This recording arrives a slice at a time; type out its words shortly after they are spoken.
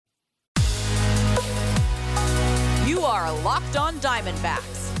are Locked On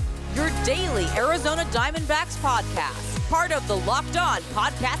Diamondbacks, your daily Arizona Diamondbacks podcast, part of the Locked On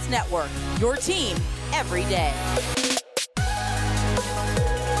Podcast Network, your team every day.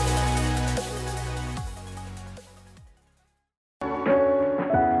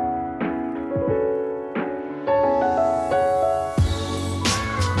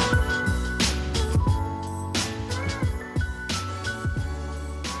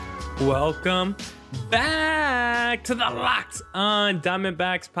 Welcome back to the Locked On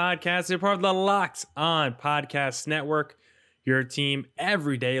Diamondbacks podcast. You're part of the Locked On Podcast Network, your team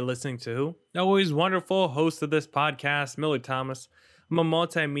every day, listening to who? Always wonderful host of this podcast, Miller Thomas. I'm a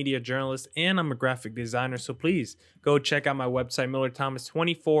multimedia journalist and I'm a graphic designer, so please go check out my website,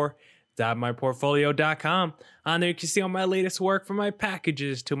 millerthomas24.myportfolio.com. On there you can see all my latest work, from my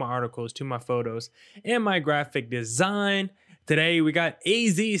packages to my articles to my photos and my graphic design. Today, we got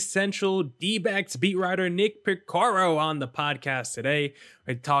AZ Central D-backs beat writer Nick Piecoro on the podcast today.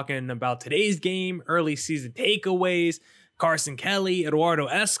 We're talking about today's game, early season takeaways, Carson Kelly, Eduardo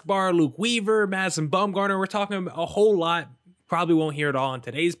Escobar, Luke Weaver, Madison Bumgarner. We're talking a whole lot. Probably won't hear it all on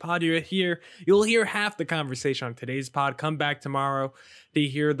today's pod. You'll hear half the conversation on today's pod. Come back tomorrow to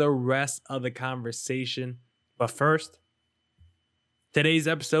hear the rest of the conversation. But first, today's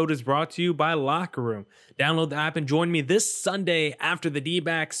episode is brought to you by Locker Room. Download the app and join me this Sunday after the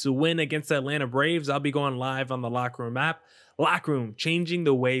D-backs win against the Atlanta Braves. I'll be going live on the Locker Room app. Locker Room, changing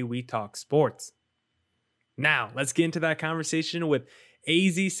the way we talk sports. Now, let's get into that conversation with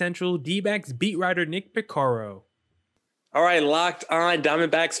AZ Central D-backs beat writer Nick Piecoro. All right, Locked On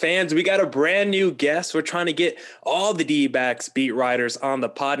Diamondbacks fans, we got a brand new guest. We're trying to get all the D-backs beat writers on the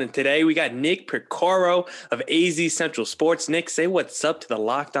pod, and today we got Nick Piecoro of AZ Central Sports. Nick, say what's up to the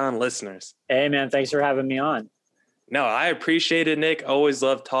Locked On listeners. Hey, man, thanks for having me on. No, I appreciate it, Nick. Always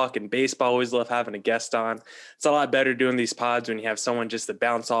love talking baseball. Always love having a guest on. It's a lot better doing these pods when you have someone just to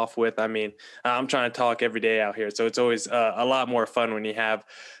bounce off with. I mean, I'm trying to talk every day out here, so it's always a lot more fun when you have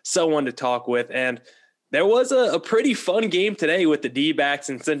someone to talk with. And there was a pretty fun game today with the D-backs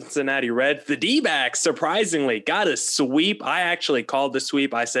and Cincinnati Reds. The D-backs, surprisingly, got a sweep. I actually called the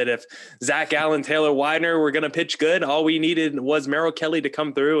sweep. I said if Zach Allen, Taylor Widener were going to pitch good, all we needed was Merrill Kelly to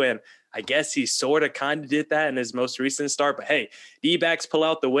come through, and I guess he sort of kind of did that in his most recent start. But hey, D-backs pull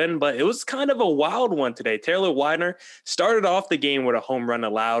out the win, but it was kind of a wild one today. Taylor Widener started off the game with a home run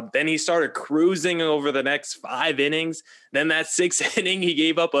allowed. Then he started cruising over the next 5 innings. Then that 6th inning, he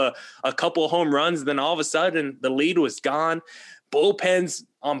gave up a couple home runs. Then all of a sudden, the lead was gone. Bullpens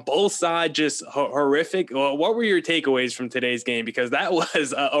on both sides, just horrific. Well, what were your takeaways from today's game? Because that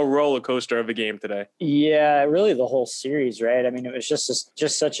was a roller coaster of a game today. Yeah, really the whole series, right? I mean, it was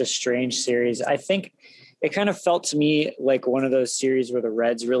just such a strange series. I think it kind of felt to me like one of those series where the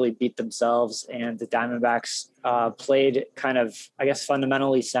Reds really beat themselves and the Diamondbacks played kind of, I guess,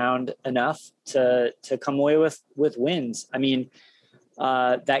 fundamentally sound enough to come away with wins. I mean,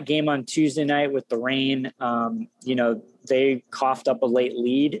 that game on Tuesday night with the rain, they coughed up a late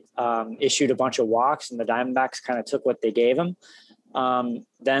lead, issued a bunch of walks, and the Diamondbacks kind of took what they gave them.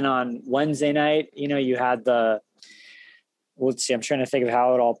 Then on Wednesday night, you had let's see, I'm trying to think of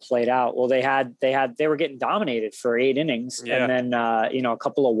how it all played out. Well, they were getting dominated for 8 innings, yeah. And then, a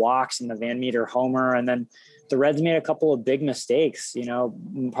couple of walks and the Van Meter homer. And then the Reds made a couple of big mistakes.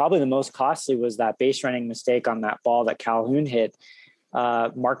 Probably the most costly was that base running mistake on that ball that Calhoun hit.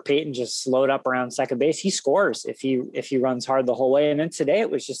 Mark Payton just slowed up around second base. He scores if he runs hard the whole way. And then today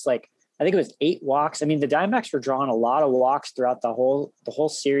it was just like, I think it was 8 walks. I mean, the Diamondbacks were drawing a lot of walks throughout the whole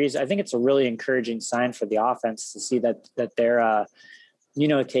series. I think it's a really encouraging sign for the offense to see that they're,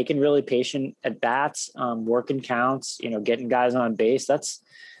 taking really patient at bats, working counts, getting guys on base. That's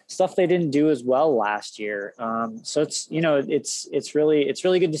stuff they didn't do as well last year. So it's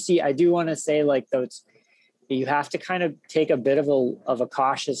really good to see. I do want to say, though, you have to kind of take a bit of a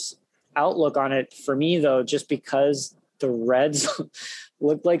cautious outlook on it for me, though, just because the Reds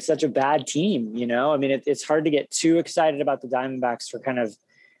looked like such a bad team. I mean, it's hard to get too excited about the Diamondbacks for kind of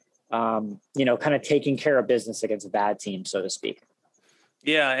taking care of business against a bad team, so to speak.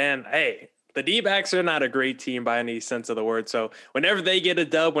 Yeah. And hey, the D-backs are not a great team by any sense of the word. So whenever they get a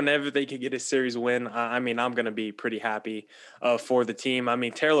dub, whenever they can get a series win, I'm going to be pretty happy for the team. I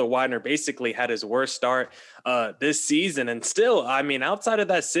mean, Taylor Widener basically had his worst start this season. And still, I mean, outside of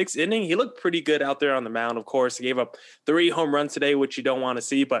that 6th inning, he looked pretty good out there on the mound. Of course, he gave up 3 home runs today, which you don't want to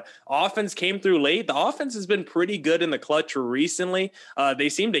see. But offense came through late. The offense has been pretty good in the clutch recently. They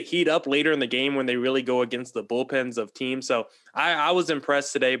seem to heat up later in the game when they really go against the bullpens of teams. So I was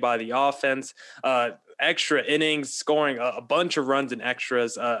impressed today by the offense. extra innings, scoring a bunch of runs and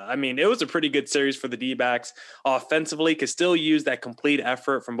extras. I mean, it was a pretty good series for the D-backs offensively. Could still use that complete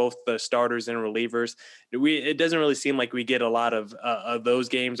effort from both the starters and relievers. It doesn't really seem like we get a lot of those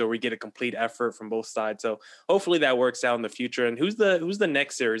games, or we get a complete effort from both sides. So hopefully that works out in the future. And who's the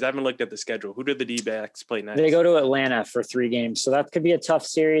next series? I haven't looked at the schedule. Who did the D-backs play next? They go to Atlanta for 3 games, so that could be a tough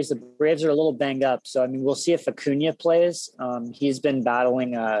series. The Braves are a little banged up, so I mean, we'll see if Acuna plays. He's been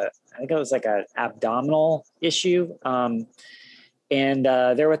battling I think it was like an abdominal issue. And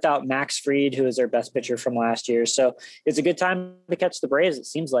they're without Max Fried, who is their best pitcher from last year. So it's a good time to catch the Braves. It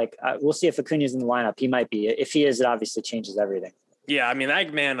seems like we'll see if Acuna's in the lineup. He might be. If he is, it obviously changes everything. Yeah, I mean,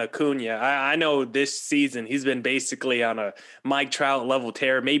 that man Acuna, I know this season he's been basically on a Mike Trout level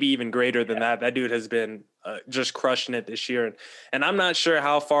tear, maybe even greater than that. That dude has been just crushing it this year. And I'm not sure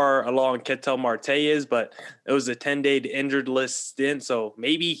how far along Ketel Marte is, but it was a 10-day injured list stint. So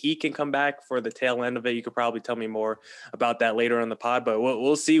maybe he can come back for the tail end of it. You could probably tell me more about that later on the pod, but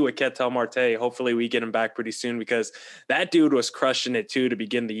we'll see with Ketel Marte. Hopefully we get him back pretty soon, because that dude was crushing it too to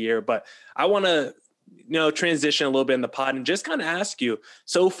begin the year. But I want to transition a little bit in the pod and just kind of ask you,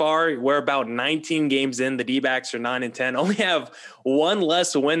 so far we're about 19 games in. The D-backs are 9-10, only have one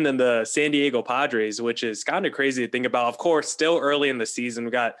less win than the San Diego Padres, which is kind of crazy to think about. Of course, still early in the season,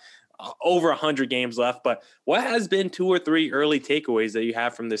 we got over 100 games left, but what has been 2 or 3 early takeaways that you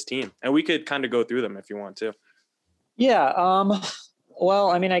have from this team? And we could kind of go through them if you want to. Yeah.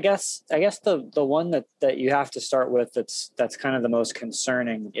 Well, I mean, I guess the one that you have to start with that's kind of the most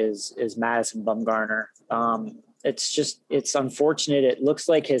concerning is Madison Bumgarner. It's unfortunate. It looks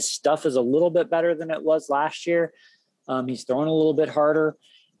like his stuff is a little bit better than it was last year. He's throwing a little bit harder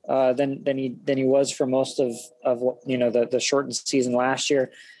than he was for most of the shortened season last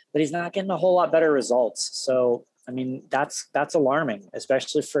year, but he's not getting a whole lot better results. So I mean, that's alarming,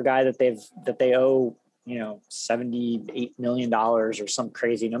 especially for a guy that they owe $78 million or some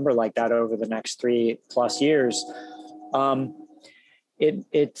crazy number like that over the next 3+ years.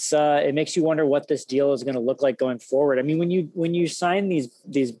 It makes you wonder what this deal is going to look like going forward. I mean, when you sign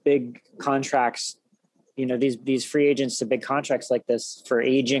these big contracts, these free agents to big contracts like this for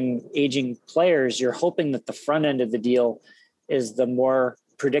aging players, you're hoping that the front end of the deal is the more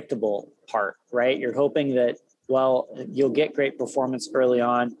predictable part, right? You're hoping that, well, you'll get great performance early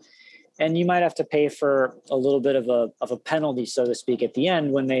on, and you might have to pay for a little bit of a penalty, so to speak, at the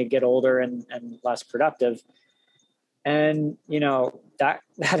end when they get older and less productive. And, that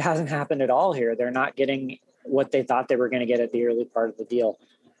hasn't happened at all here. They're not getting what they thought they were going to get at the early part of the deal.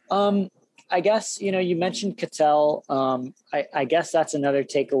 I guess, you mentioned Ketel. I guess that's another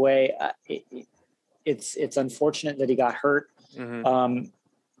takeaway. It's unfortunate that he got hurt. Mm-hmm.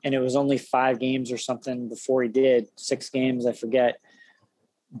 And it was only 5 games or something before he did, 6 games, I forget.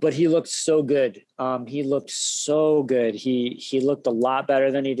 But he looked so good. He looked so good. He looked a lot better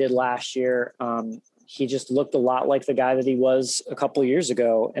than he did last year. He just looked a lot like the guy that he was a couple of years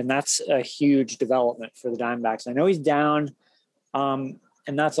ago. And that's a huge development for the Diamondbacks. I know he's down, and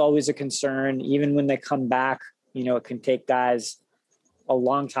that's always a concern. Even when they come back, it can take guys a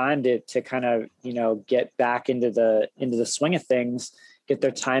long time to kind of, get back into the swing of things, get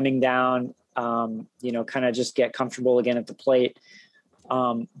their timing down, kind of just get comfortable again at the plate.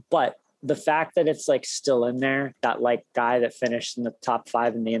 But the fact that it's like still in there, that like guy that finished in the top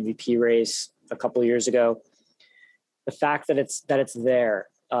 5 in the MVP race a couple of years ago, the fact that it's there,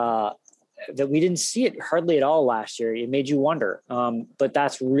 that we didn't see it hardly at all last year, it made you wonder. But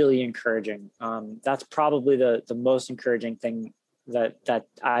that's really encouraging. That's probably the most encouraging thing that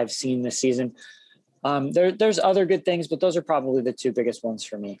I've seen this season. There's other good things, but those are probably the 2 biggest ones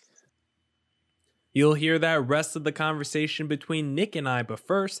for me. You'll hear that rest of the conversation between Nick and I, but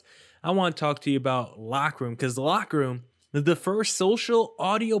first, I want to talk to you about Locker Room, because Locker Room is the first social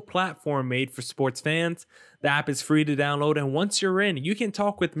audio platform made for sports fans. The app is free to download, and once you're in, you can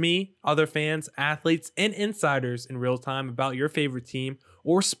talk with me, other fans, athletes, and insiders in real time about your favorite team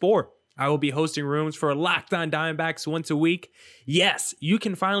or sport. I will be hosting rooms for Locked On Diamondbacks once a week. Yes, you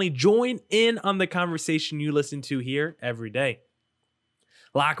can finally join in on the conversation you listen to here every day.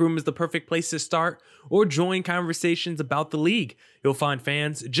 Locker Room is the perfect place to start or join conversations about the league. You'll find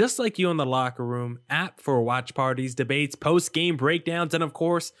fans just like you in the Locker Room app for watch parties, debates, post-game breakdowns, and of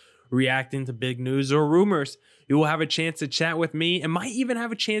course, reacting to big news or rumors. You will have a chance to chat with me and might even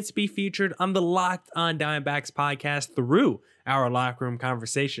have a chance to be featured on the Locked On Diamondbacks podcast through our locker room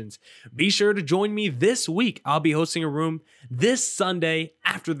conversations. Be sure to join me this week. I'll be hosting a room this Sunday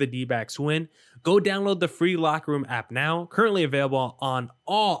after the D-backs win. Go download the free Locker Room app now, currently available on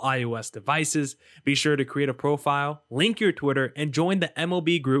all iOS devices. Be sure to create a profile, link your Twitter, and join the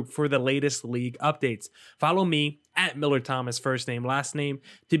MLB group for the latest league updates. Follow me at Miller Thomas, first name, last name,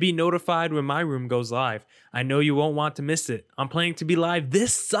 to be notified when my room goes live. I know you won't want to miss it. I'm planning to be live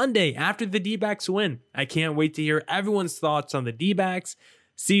this Sunday after the D-backs win. I can't wait to hear everyone's thoughts on the D-backs.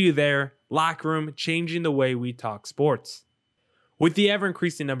 See you there. Locker Room, changing the way we talk sports. With the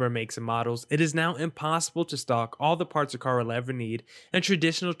ever-increasing number of makes and models, it is now impossible to stock all the parts a car will ever need in a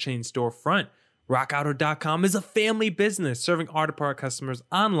traditional chain store front. RockAuto.com is a family business serving auto part customers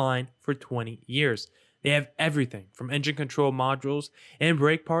online for 20 years. They have everything from engine control modules and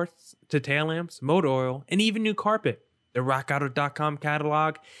brake parts to tail lamps, motor oil, and even new carpet. The RockAuto.com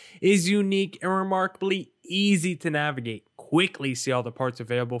catalog is unique and remarkably easy to navigate. Quickly see all the parts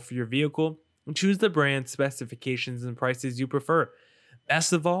available for your vehicle and choose the brand, specifications, and prices you prefer.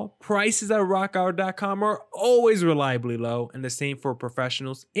 Best of all, prices at RockAuto.com are always reliably low, and the same for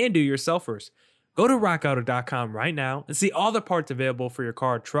professionals and do-yourselfers. Go to RockAuto.com right now and see all the parts available for your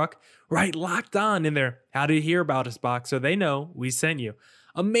car or truck right locked on in there. How did you hear about us box so they know we sent you.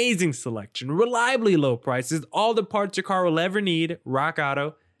 Amazing selection, reliably low prices, all the parts your car will ever need.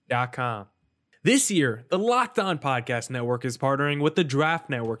 RockAuto.com. This year, the Locked On Podcast Network is partnering with the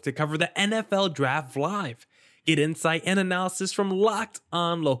Draft Network to cover the NFL Draft live. Get insight and analysis from Locked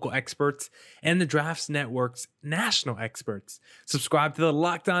On local experts and the Drafts Network's national experts. Subscribe to the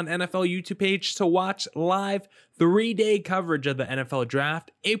Locked On NFL YouTube page to watch live 3-day coverage of the NFL Draft,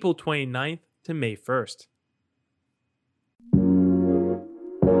 April 29th to May 1st.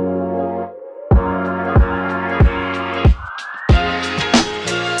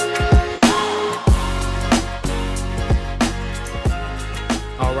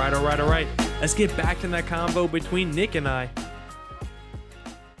 All right. Let's get back in that convo between Nick and I.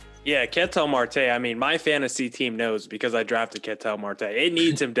 Yeah, Ketel Marte. I mean, my fantasy team knows because I drafted Ketel Marte. It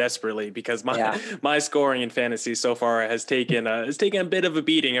needs him desperately because my scoring in fantasy so far has taken a bit of a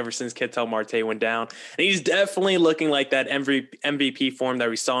beating ever since Ketel Marte went down. And he's definitely looking like that MVP form that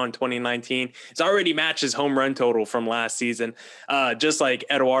we saw in 2019. It's already matched his home run total from last season, just like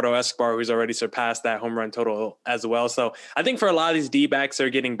Eduardo Escobar, who's already surpassed that home run total as well. So I think for a lot of these D-backs, they're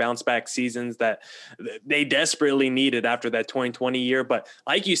getting bounce back seasons that they desperately needed after that 2020 year. But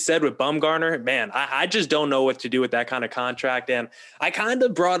like you said, with Bumgarner, man, I just don't know what to do with that kind of contract. And I kind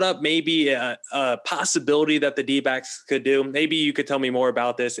of brought up maybe a possibility that the D-backs could do. Maybe you could tell me more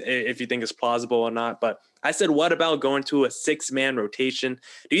about this if you think it's plausible or not. But I said, what about going to a 6-man rotation?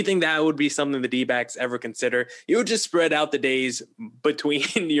 Do you think that would be something the D-backs ever consider? You would just spread out the days between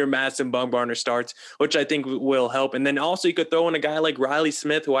your Matz and Bumgarner starts, which I think will help. And then also you could throw in a guy like Riley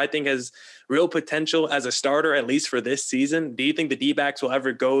Smith, who I think has real potential as a starter, at least for this season. Do you think the D-backs will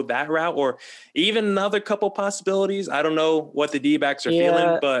ever go that route, or even another couple possibilities? I don't know what the D-backs are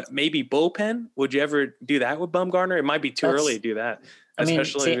feeling, but maybe bullpen. Would you ever do that with Bumgarner? It might be too early to do that.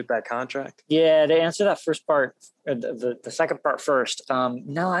 Especially with that contract. Yeah, to answer that first part, the second part first.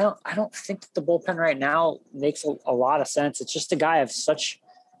 No, I don't think that the bullpen right now makes a lot of sense. It's just a guy of such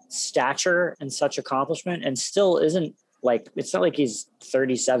stature and such accomplishment, and still isn't like, it's not like he's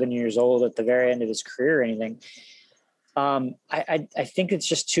 37 years old at the very end of his career or anything. I think it's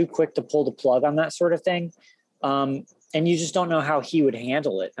just too quick to pull the plug on that sort of thing. And you just don't know how he would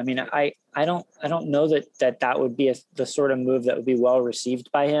handle it. I mean, I don't know that would be the sort of move that would be well received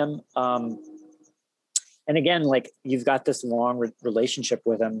by him. And again, like, you've got this long relationship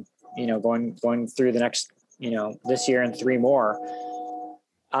with him, going through the next, this year and 3 more.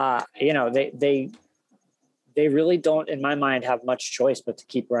 They really don't, in my mind, have much choice but to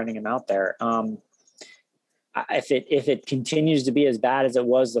keep running him out there. If it continues to be as bad as it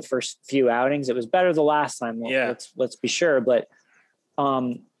was the first few outings, it was better the last time. Let's be sure. But,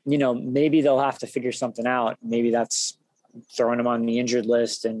 maybe they'll have to figure something out. Maybe that's throwing him on the injured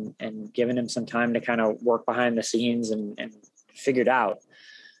list and giving him some time to kind of work behind the scenes and figure it out.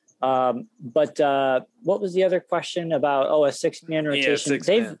 But what was the other question about? Oh, a 6-man rotation.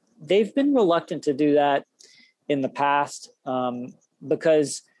 Yeah, they've been reluctant to do that in the past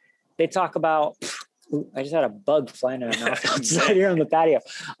because they talk about, I just had a bug flying in my mouth outside here on the patio.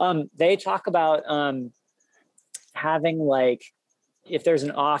 They talk about having, like, if there's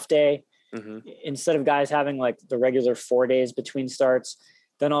an off day, instead of guys having like the regular 4 days between starts,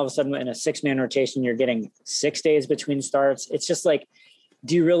 then all of a sudden in a 6-man rotation, you're getting 6 days between starts. It's just like,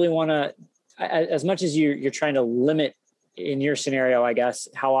 do you really want to, as much as you're trying to limit in your scenario, I guess,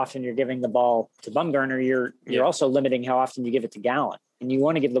 how often you're giving the ball to Bumgarner, you're also limiting how often you give it to Gallen, and you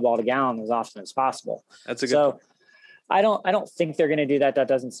want to give the ball to Gallen as often as possible. That's a good point. I don't think they're going to do that. That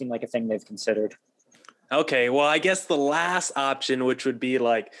doesn't seem like a thing they've considered. Okay, well, I guess the last option, which would be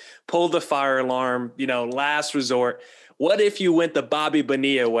like pull the fire alarm, last resort. What if you went the Bobby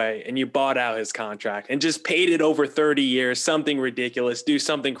Bonilla way and you bought out his contract and just paid it over 30 years, something ridiculous, do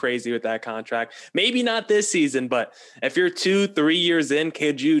something crazy with that contract? Maybe not this season, but if you're 2-3 years in,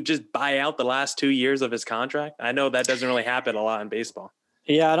 could you just buy out the last 2 years of his contract? I know that doesn't really happen a lot in baseball.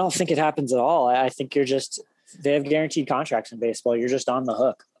 Yeah, I don't think it happens at all. I think they have guaranteed contracts in baseball. You're just on the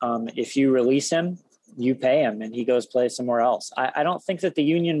hook. If you release him, you pay him and he goes play somewhere else. I don't think that the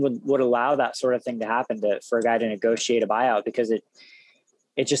union would allow that sort of thing to happen for a guy to negotiate a buyout, because it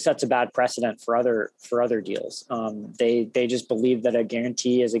just sets a bad precedent for other deals. They just believe that a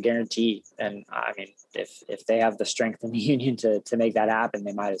guarantee is a guarantee. And I mean, if they have the strength in the union to make that happen,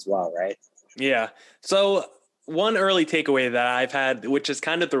 they might as well. Right. Yeah. So one early takeaway that I've had, which is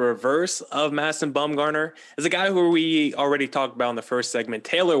kind of the reverse of Madison Bumgarner, is a guy who we already talked about in the first segment,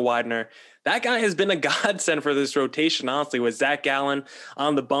 Taylor Widener. That guy has been a godsend for this rotation, honestly, with Zach Gallen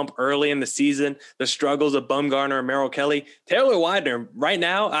on the bump early in the season, the struggles of Bumgarner and Merrill Kelly. Taylor Widener, right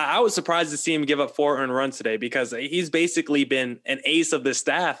now, I was surprised to see him give up 4 earned runs today, because he's basically been an ace of the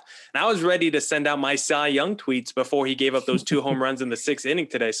staff. And I was ready to send out my Cy Young tweets before he gave up those 2 home runs in the 6th inning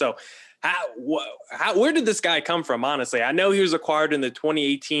today. So where did this guy come from? Honestly, I know he was acquired in the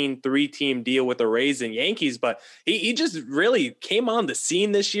 2018 3-team deal with the Rays and Yankees, but he just really came on the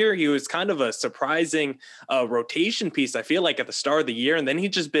scene this year. He was kind of a surprising rotation piece, I feel like, at the start of the year. And then he's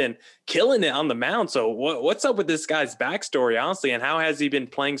just been killing it on the mound. So what's up with this guy's backstory, honestly? And how has he been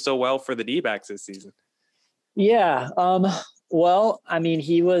playing so well for the D-backs this season? Yeah. Well, I mean,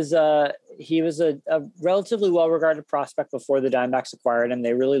 he was a relatively well-regarded prospect before the Diamondbacks acquired him.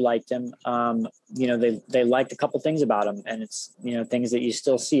 They really liked him. They liked a couple things about him, and it's, things that you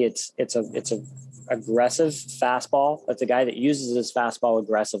still see. It's a aggressive fastball. It's a guy that uses his fastball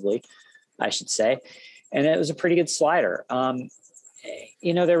aggressively, I should say. And it was a pretty good slider.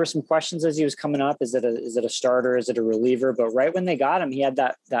 There were some questions as he was coming up. Is it a starter? Is it a reliever? But right when they got him, he had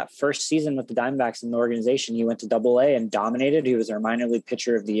that first season with the Diamondbacks in the organization. He went to Double-A and dominated. He was their minor league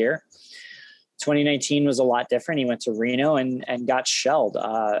pitcher of the year. 2019 was a lot different. He went to Reno and got shelled.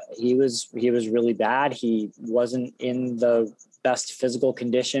 He was really bad. He wasn't in the best physical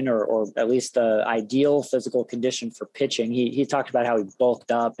condition, or at least the ideal physical condition for pitching. He talked about how he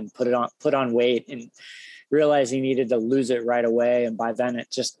bulked up and put on weight and realized he needed to lose it right away. And by then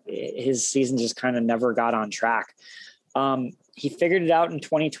his season just kind of never got on track. He figured it out in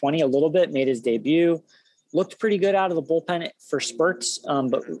 2020 a little bit, made his debut, looked pretty good out of the bullpen for spurts,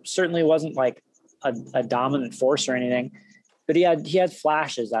 but certainly wasn't like a dominant force or anything, but he had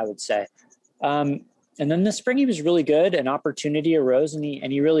flashes, I would say. And then this spring he was really good. An opportunity arose and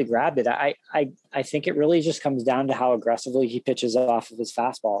he really grabbed it. I think it really just comes down to how aggressively he pitches off of his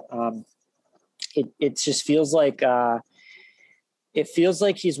fastball. It just feels like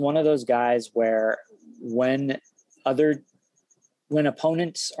he's one of those guys where when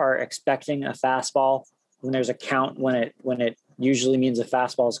opponents are expecting a fastball, when there's a count, when it usually means a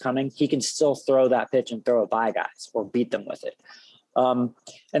fastball is coming, he can still throw that pitch and throw it by guys or beat them with it. And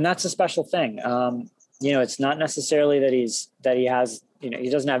that's a special thing. It's not necessarily that he has, he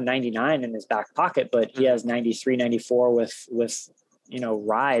doesn't have 99 in his back pocket, but he has 93, 94 with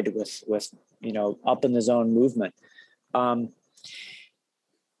ride with up in the zone movement.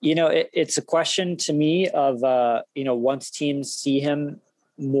 It's a question to me of, once teams see him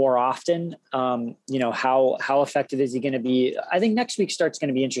more often, how effective is he going to be? I think next week's start's going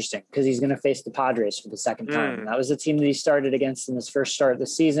to be interesting because he's going to face the Padres for the second time. And that was the team that he started against in his first start of the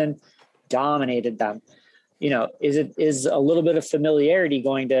season, dominated them. Is a little bit of familiarity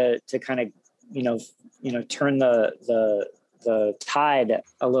going to kind of, turn the tide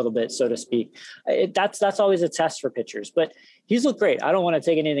a little bit, so to speak. That's always a test for pitchers, but he's looked great. I don't want to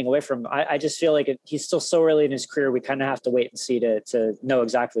take anything away from him. I just feel like he's still so early in his career. We kind of have to wait and see to know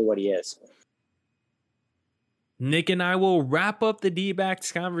exactly what he is. Nick and I will wrap up the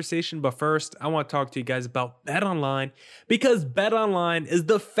D-backs conversation, but first I want to talk to you guys about BetOnline, because BetOnline is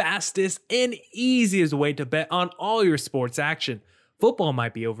the fastest and easiest way to bet on all your sports action. Football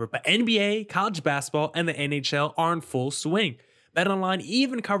might be over, but NBA, college basketball, and the NHL are in full swing. BetOnline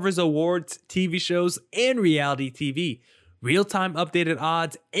even covers awards, TV shows, and reality TV. Real-time updated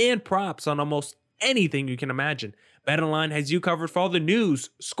odds and props on almost anything you can imagine. BetOnline has you covered for all the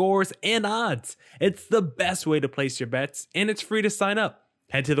news, scores, and odds. It's the best way to place your bets, and it's free to sign up.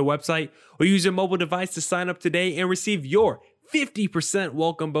 Head to the website or use your mobile device to sign up today and receive your 50%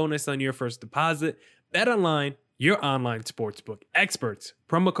 welcome bonus on your first deposit. BetOnline, your online sportsbook experts.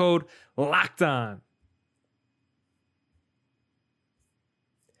 Promo code LOCKEDON.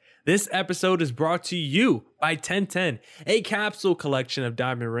 This episode is brought to you by 1010, a capsule collection of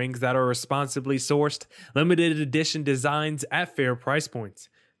diamond rings that are responsibly sourced, limited edition designs at fair price points.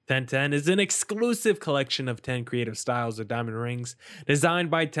 1010 is an exclusive collection of 10 creative styles of diamond rings designed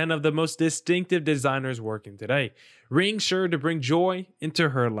by 10 of the most distinctive designers working today. Rings sure to bring joy into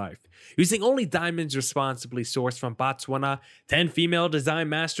her life. Using only diamonds responsibly sourced from Botswana, 10 female design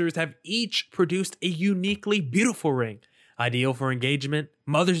masters have each produced a uniquely beautiful ring. Ideal for engagement,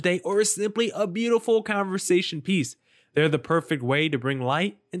 Mother's Day, or simply a beautiful conversation piece. They're the perfect way to bring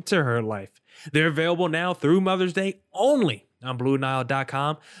light into her life. They're available now through Mother's Day only on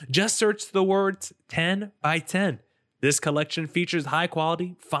BlueNile.com. Just search the words 10 by 10. This collection features high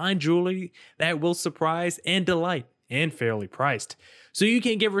quality, fine jewelry that will surprise and delight, and fairly priced, so you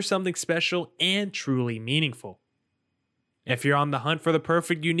can give her something special and truly meaningful. If you're on the hunt for the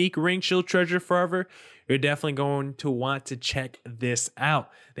perfect, unique ring she'll treasure forever, you're definitely going to want to check this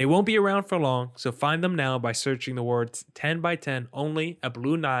out. They won't be around for long, so find them now by searching the words 10 by 10 only at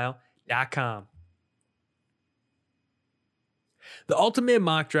BlueNile.com. The Ultimate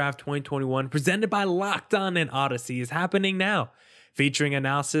Mock Draft 2021, presented by Locked On and Odyssey, is happening now, featuring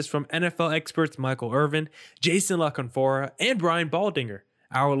analysis from NFL experts Michael Irvin, Jason LaConfora, and Brian Baldinger.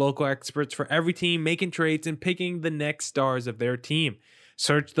 Our local experts for every team making trades and picking the next stars of their team.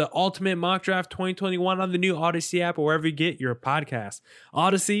 Search the Ultimate Mock Draft 2021 on the new Odyssey app or wherever you get your podcasts.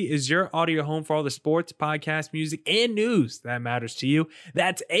 Odyssey is your audio home for all the sports, podcasts, music, and news that matters to you.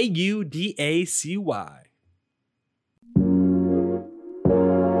 That's AUDACY.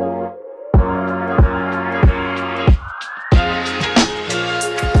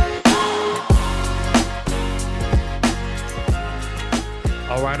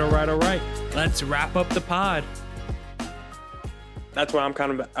 All right. Let's wrap up the pod. That's where I'm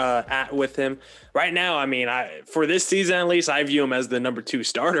kind of at with him right now. I mean, for this season, at least, I view him as the number 2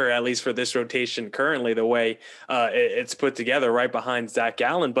 starter, at least for this rotation currently, the way it's put together right behind Zach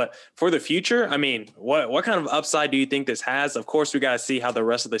Gallen. But for the future, I mean, what kind of upside do you think this has? Of course, we got to see how the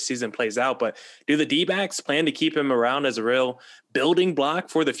rest of the season plays out. But do the D-backs plan to keep him around as a real building block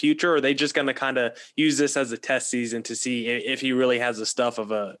for the future? Or are they just going to kind of use this as a test season to see if he really has the stuff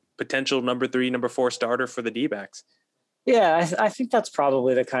of a potential number 3, number 4 starter for the D-backs? Yeah, I think that's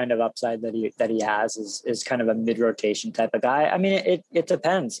probably the kind of upside that he has is kind of a mid-rotation type of guy. I mean, it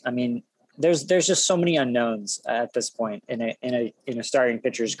depends. I mean, there's just so many unknowns at this point in a starting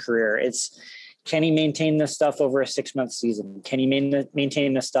pitcher's career. It's, can he maintain this stuff over a 6-month season? Can he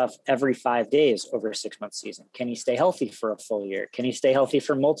maintain this stuff every 5 days over a 6-month season? Can he stay healthy for a full year? Can he stay healthy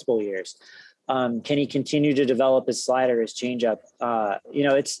for multiple years? Can he continue to develop his slider, his changeup?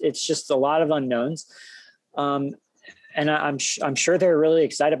 It's just a lot of unknowns. And I'm sure they're really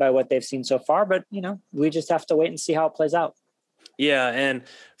excited by what they've seen so far, but we just have to wait and see how it plays out. Yeah, and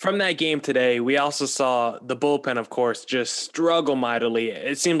from that game today, we also saw the bullpen, of course, just struggle mightily.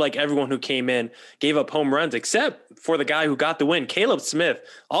 It seemed like everyone who came in gave up home runs, except for the guy who got the win. Caleb Smith,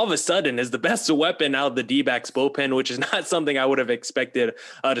 all of a sudden, is the best weapon out of the D-backs bullpen, which is not something I would have expected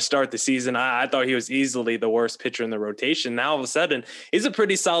to start the season. I thought he was easily the worst pitcher in the rotation. Now, all of a sudden, he's a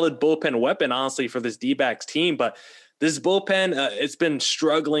pretty solid bullpen weapon, honestly, for this D-backs team, but this bullpen, it's been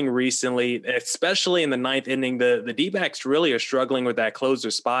struggling recently, especially in the 9th inning. The D-backs really are struggling with that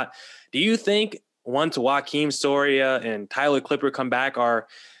closer spot. Do you think once Joakim Soria and Tyler Clipper come back, our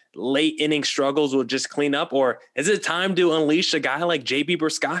late inning struggles will just clean up? Or is it time to unleash a guy like JB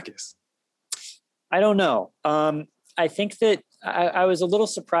Berskakis? I don't know. I think that I was a little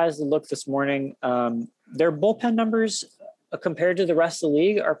surprised to look this morning. Their bullpen numbers compared to the rest of the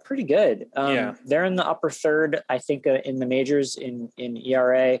league are pretty good. They're in the upper third, I think, in the majors in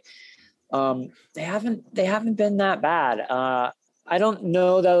ERA. They haven't been that bad. I don't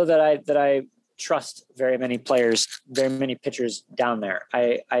know though that I trust very many pitchers down there.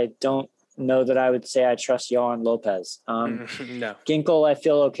 I don't know that I would say I trust Yohan Lopez. No. Ginkel, I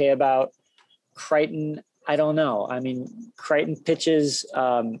feel okay about. Crichton, I don't know. I mean, Crichton pitches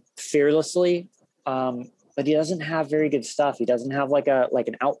fearlessly. But he doesn't have very good stuff. He doesn't have like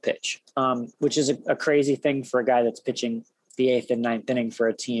an out pitch, which is a crazy thing for a guy that's pitching the 8th and 9th inning for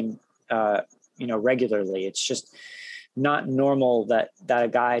a team, regularly. It's just not normal that a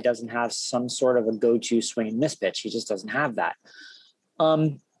guy doesn't have some sort of a go-to swing and miss pitch. He just doesn't have that.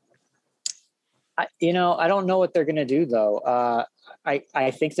 I don't know what they're going to do though.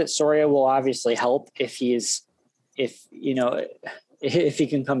 I think that Soria will obviously help if if he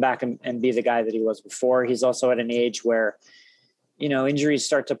can come back and be the guy that he was before. He's also at an age where, injuries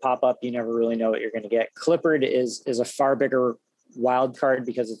start to pop up. You never really know what you're going to get. Clippard is a far bigger wild card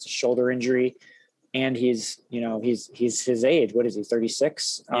because it's a shoulder injury, and he's his age. What is he?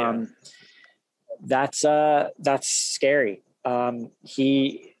 36. Yeah. That's scary. You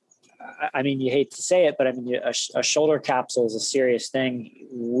hate to say it, but a shoulder capsule is a serious thing.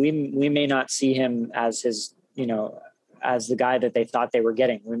 We may not see him as his, as the guy that they thought they were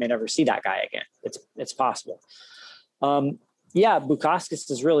getting. We may never see that guy again. It's possible.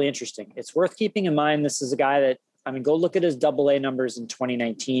 Bukauskas is really interesting. It's worth keeping in mind. This is a guy that, go look at his AA numbers in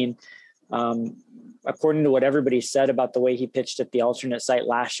 2019. According to what everybody said about the way he pitched at the alternate site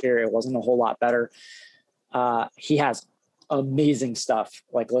last year, it wasn't a whole lot better. He has amazing stuff.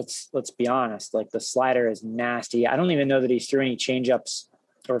 Like, let's be honest. Like, the slider is nasty. I don't even know that he's threw any changeups,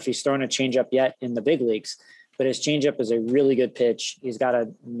 or if he's thrown a changeup yet in the big leagues, but his changeup is a really good pitch. He's got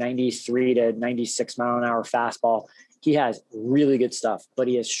a 93 to 96 mile an hour fastball. He has really good stuff, but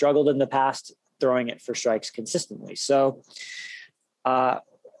he has struggled in the past throwing it for strikes consistently. So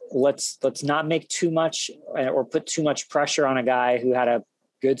let's not make too much or put too much pressure on a guy who had a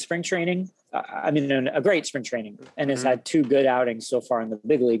good spring training. A great spring training, and has had 2 good outings so far in the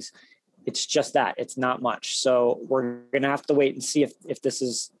big leagues. It's just that it's not much. So we're going to have to wait and see if this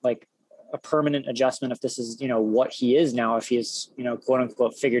is like a permanent adjustment, if this is, what he is now, if he's, quote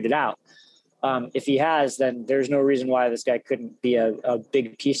unquote, figured it out. If he has, then there's no reason why this guy couldn't be a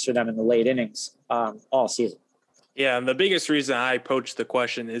big piece for them in the late innings all season. Yeah, and the biggest reason I approached the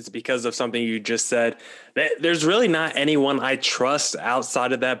question is because of something you just said. There's really not anyone I trust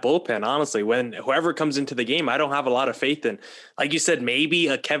outside of that bullpen, honestly. When whoever comes into the game, I don't have a lot of faith in. Like you said, maybe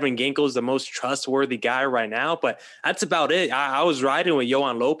a Kevin Ginkel is the most trustworthy guy right now, but that's about it. I was riding with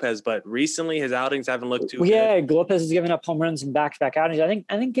Yohan Lopez, but recently his outings haven't looked too good. Yeah, Lopez has given up home runs in back-to-back outings.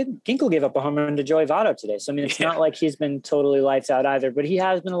 I think Ginkel gave up a home run to Joey Votto today. So, it's not like he's been totally lights out either, but he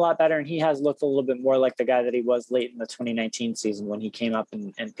has been a lot better, and he has looked a little bit more like the guy that he was late in the 2019 season when he came up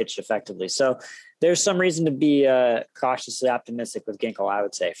and pitched effectively. So there's some reason to be cautiously optimistic with Ginkel, I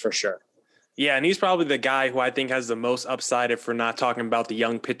would say, for sure. Yeah, and he's probably the guy who I think has the most upside if we're not talking about the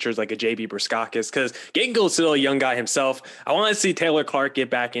young pitchers like a JB Briscockis, because Ginkel's still a young guy himself. I want to see Taylor Clark get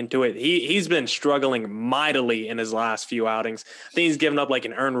back into it. He's been struggling mightily in his last few outings. I think he's given up like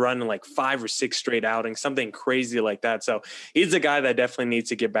an earned run in like 5 or 6 straight outings, something crazy like that. So he's a guy that definitely needs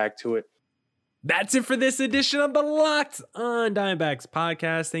to get back to it. That's it for this edition of the Locked on Diamondbacks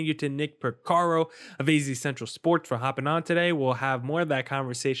podcast. Thank you to Nick Percaro of AZ Central Sports for hopping on today. We'll have more of that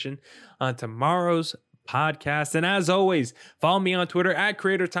conversation on tomorrow's podcast. And as always, follow me on Twitter at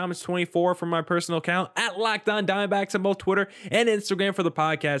CreatorThomas24 for my personal account, at Locked on Diamondbacks on both Twitter and Instagram for the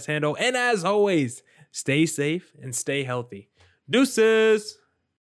podcast handle. And as always, stay safe and stay healthy. Deuces.